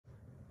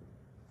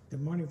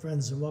Good morning,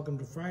 friends, and welcome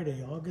to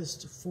Friday,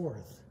 August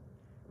 4th.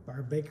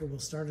 Barb Baker will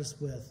start us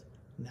with,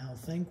 "Now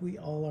Thank We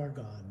All Our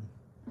God."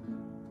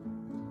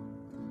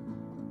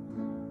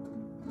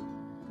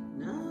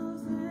 Now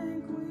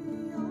thank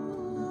we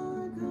all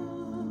our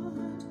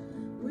God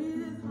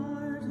with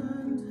heart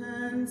and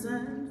hands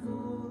and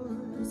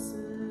voices,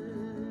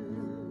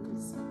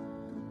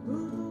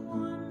 who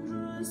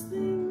wondrous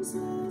things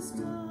has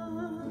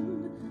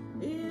done,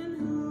 in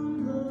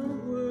whom the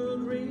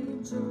world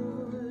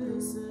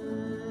rejoices,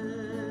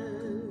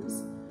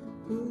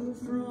 who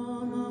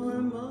from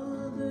our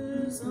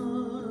mother's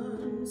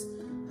arms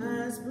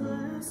has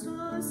blessed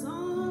us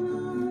on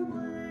our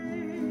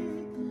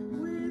way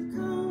with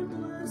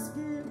countless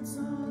gifts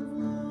of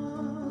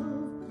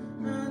love,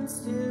 and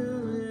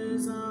still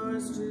is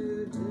ours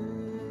today.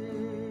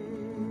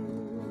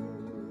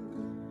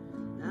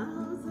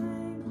 Now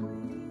thank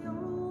we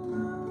all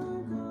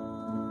our God.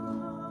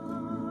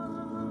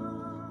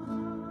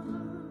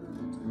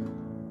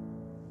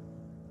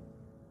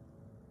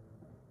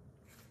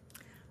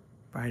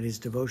 Friday's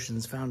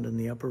devotions found in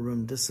the Upper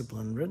Room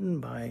Discipline, written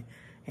by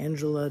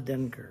Angela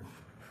Denker.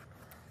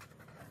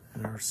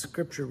 And our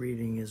scripture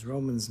reading is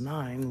Romans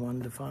 9,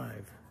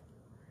 1-5.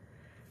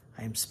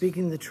 I am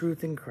speaking the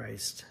truth in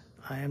Christ.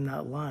 I am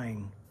not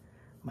lying.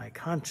 My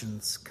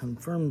conscience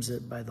confirms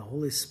it by the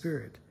Holy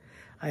Spirit.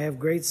 I have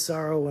great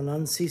sorrow and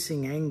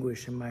unceasing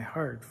anguish in my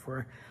heart,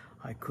 for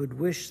I could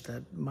wish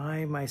that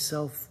I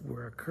myself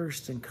were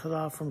accursed and cut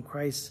off from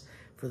Christ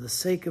for the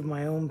sake of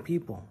my own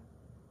people,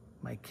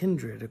 my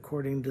kindred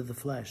according to the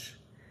flesh.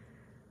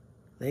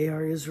 They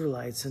are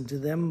Israelites, and to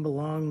them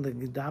belong the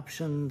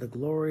adoption, the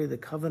glory, the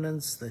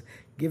covenants, the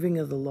giving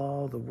of the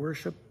law, the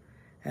worship,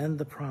 and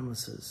the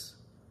promises.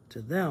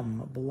 To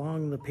them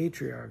belong the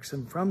patriarchs,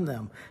 and from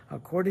them,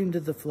 according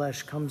to the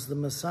flesh, comes the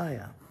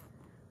Messiah,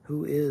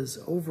 who is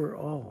over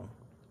all,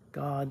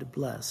 God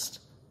blessed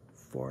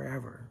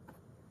forever.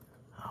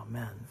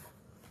 Amen.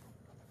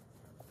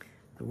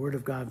 The word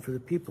of God for the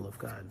people of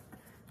God.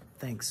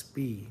 Thanks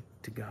be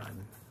to God.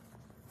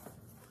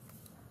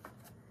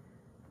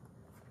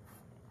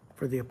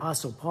 For the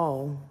Apostle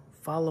Paul,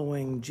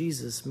 following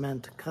Jesus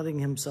meant cutting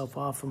himself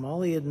off from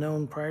all he had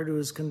known prior to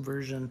his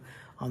conversion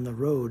on the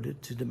road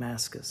to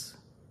Damascus.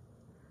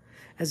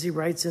 As he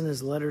writes in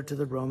his letter to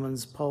the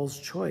Romans, Paul's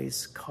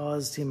choice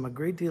caused him a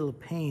great deal of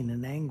pain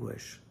and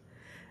anguish.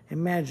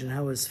 Imagine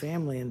how his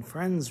family and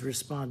friends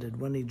responded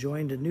when he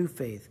joined a new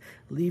faith,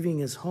 leaving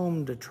his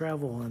home to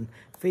travel and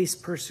face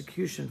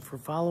persecution for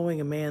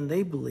following a man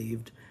they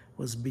believed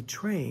was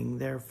betraying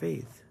their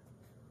faith.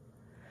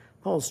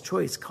 Paul's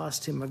choice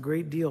cost him a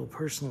great deal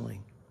personally.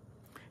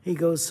 He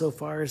goes so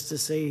far as to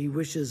say he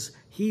wishes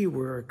he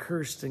were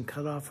accursed and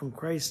cut off from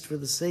Christ for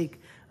the sake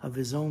of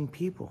his own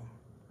people.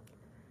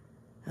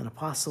 An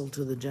apostle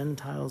to the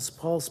Gentiles,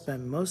 Paul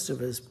spent most of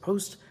his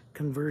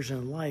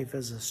post-conversion life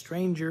as a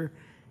stranger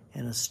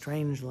in a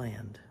strange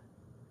land.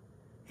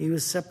 He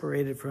was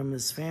separated from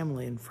his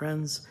family and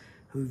friends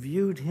who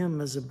viewed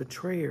him as a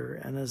betrayer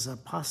and as an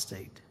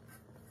apostate.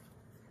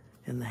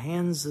 In the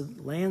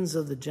lands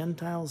of the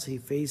Gentiles, he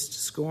faced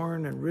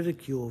scorn and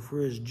ridicule for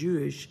his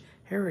Jewish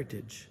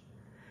heritage.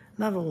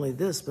 Not only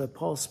this, but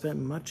Paul spent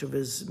much of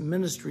his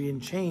ministry in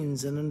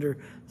chains and under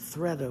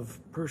threat of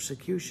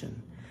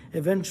persecution,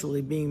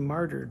 eventually being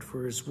martyred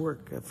for his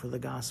work for the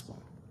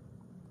gospel.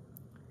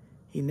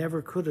 He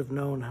never could have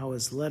known how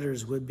his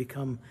letters would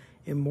become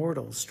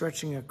immortal,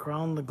 stretching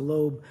around the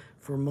globe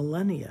for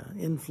millennia,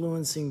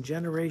 influencing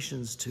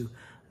generations to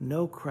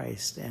know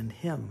Christ and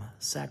him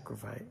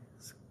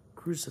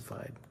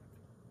crucified.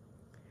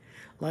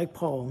 Like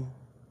Paul,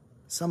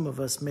 some of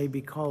us may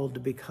be called to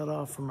be cut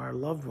off from our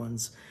loved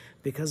ones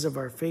because of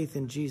our faith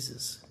in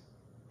Jesus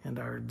and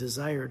our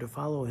desire to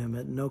follow him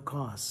at no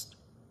cost,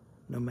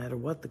 no matter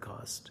what the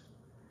cost.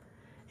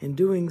 In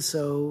doing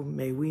so,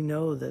 may we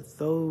know that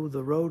though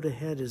the road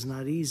ahead is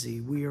not easy,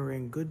 we are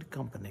in good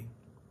company.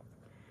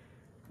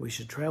 We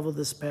should travel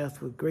this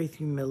path with great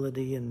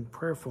humility and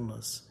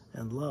prayerfulness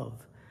and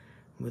love,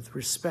 with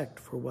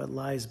respect for what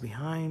lies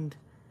behind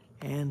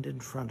and in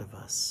front of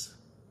us.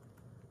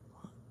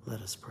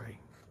 Let us pray.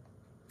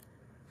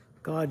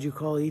 God, you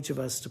call each of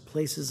us to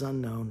places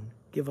unknown.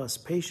 Give us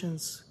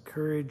patience,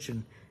 courage,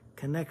 and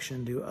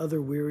connection to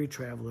other weary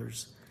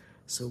travelers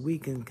so we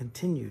can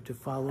continue to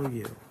follow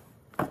you.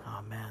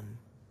 Amen.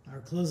 Our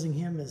closing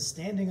hymn is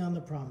Standing on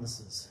the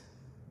Promises.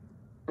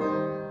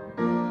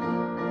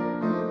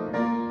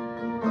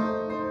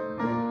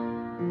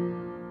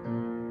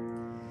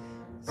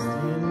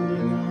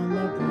 Standing on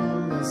the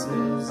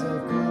promises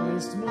of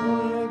Christ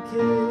my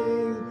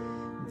King,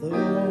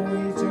 though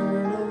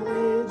eternal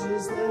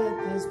ages let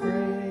his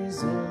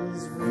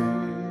praises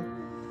ring.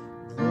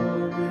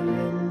 Glory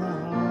in the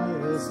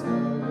highest I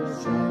will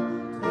shout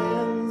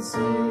and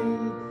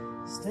sing,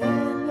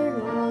 standing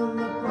on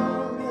the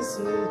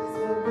promises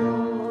of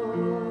God.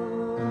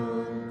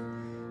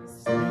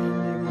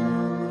 Standing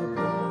on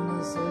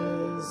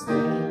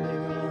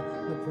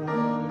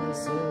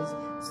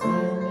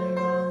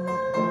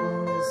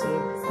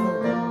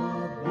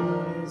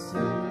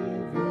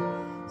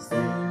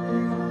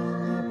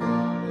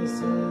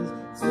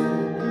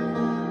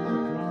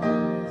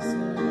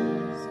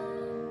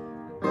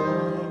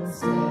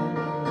standing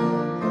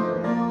on the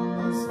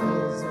boundless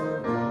face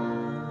of God.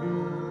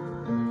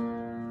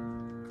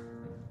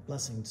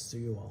 Blessings to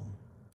you all.